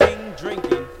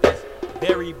drinking is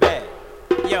very bad.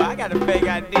 Yo, I got a fake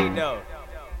ID though.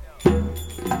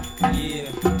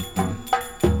 Yeah.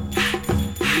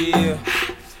 Yeah.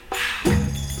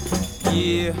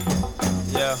 Yeah.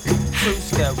 Yeah.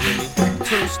 Two-step with me.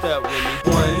 Two-step with me.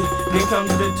 One, then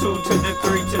comes the two to the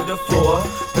three to the four.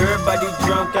 Everybody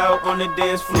drunk out on the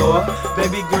dance floor.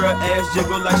 Baby girl ass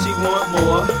jiggle like she want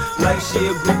more. Like she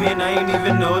a groupie and I ain't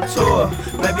even know a tour.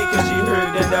 Maybe cause she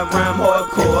heard that I rhyme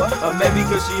hardcore. Or maybe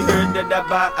cause she heard that I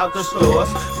buy out the stores.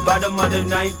 Bottom of the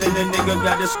ninth and the nigga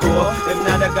gotta score. If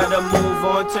not, I gotta move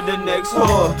on to the next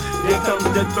whore. Then comes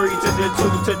the three to the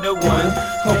two to the one.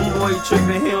 Homeboy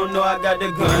trippin', he don't know I got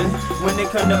the gun. When they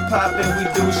come to poppin', we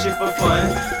do shit for fun.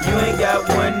 You ain't got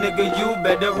one, nigga, you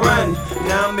better run.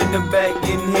 Now I'm in the back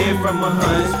getting head from my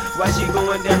huns. While she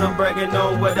going down, I'm bragging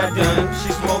on what I done.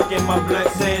 She smoking my blunt,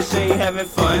 saying she ain't having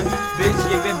fun. Bitch,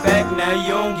 give it back, now you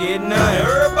don't get none.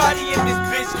 Everybody in this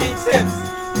bitch get tips.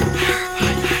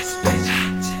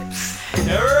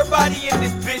 Everybody in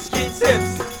this bitch get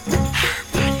tips.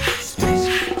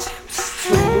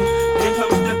 Two, then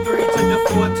comes the three to the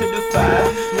four to the five.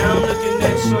 Now I'm looking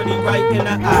at shorty right in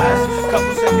the eyes.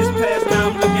 Couple seconds pass, now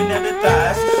I'm looking at her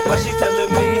thighs. Why she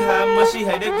telling me how much she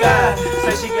hate a guy?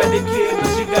 Say she got a kid, but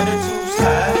she got her tubes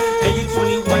high. And you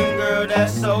 21, girl,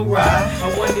 that's so right. I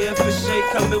wonder if a shake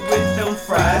coming with them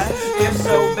fries. If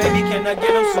so, baby, can I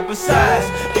get them supersized?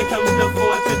 Then comes the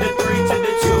four to the three to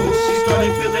the two. She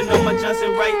started feeling on my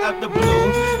Johnson right out the blue.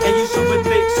 And you super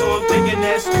thick, so I'm thinking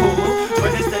that's cool.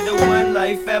 But instead of one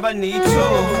life, fab, I need two.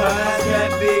 Her eyes got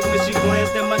big when she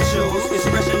glanced at my shoes.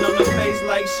 Expression on her face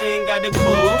like she ain't got a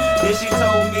clue. Then she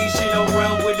told me she don't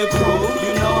run with the crew.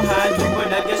 You know how I do it,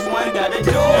 I just one gotta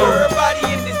do. Everybody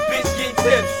in this bitch get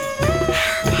tipsy.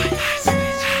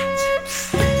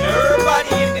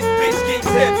 Everybody in this bitch get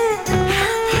tipsy.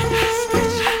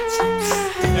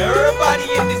 Everybody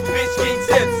in this bitch get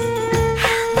tipsy.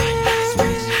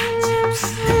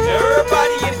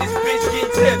 Everybody in this bitch get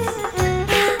tipsy.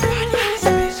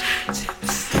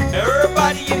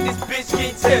 Everybody in this bitch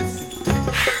get tipsy.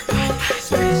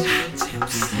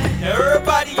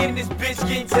 Everybody in this bitch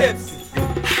get tipsy.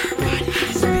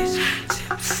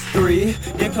 Three,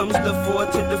 then comes the four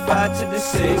to the five to the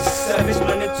six.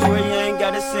 Self-explanatory, I ain't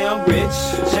gotta say I'm rich.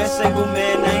 Just single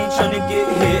man, I ain't tryna get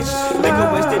hitched.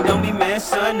 Nigga wasted on me, man,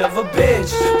 son of a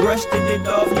bitch. Brushed it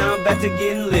off, now I'm back to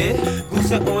getting lit.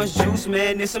 Goose and orange juice,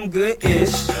 man, it's some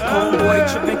good-ish. Homeboy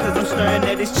trippin' cause I'm staring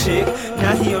at his chick.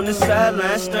 Now he on the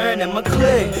sideline staring at my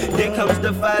click. Then comes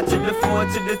the five to the four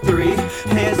to the three.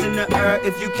 Hands in the air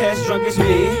if you catch drunk as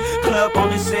me. Club on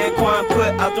the San Juan,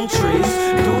 put out them trees.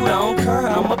 Dude, I don't care,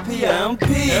 I'm a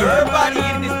PMP. Everybody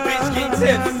in this bitch get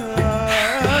tipsy.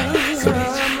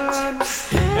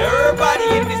 Everybody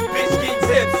in this bitch get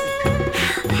tipsy.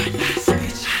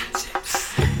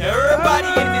 Everybody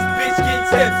in this bitch get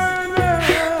tipsy.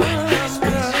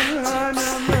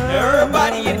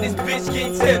 Everybody in this bitch get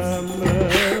tipsy.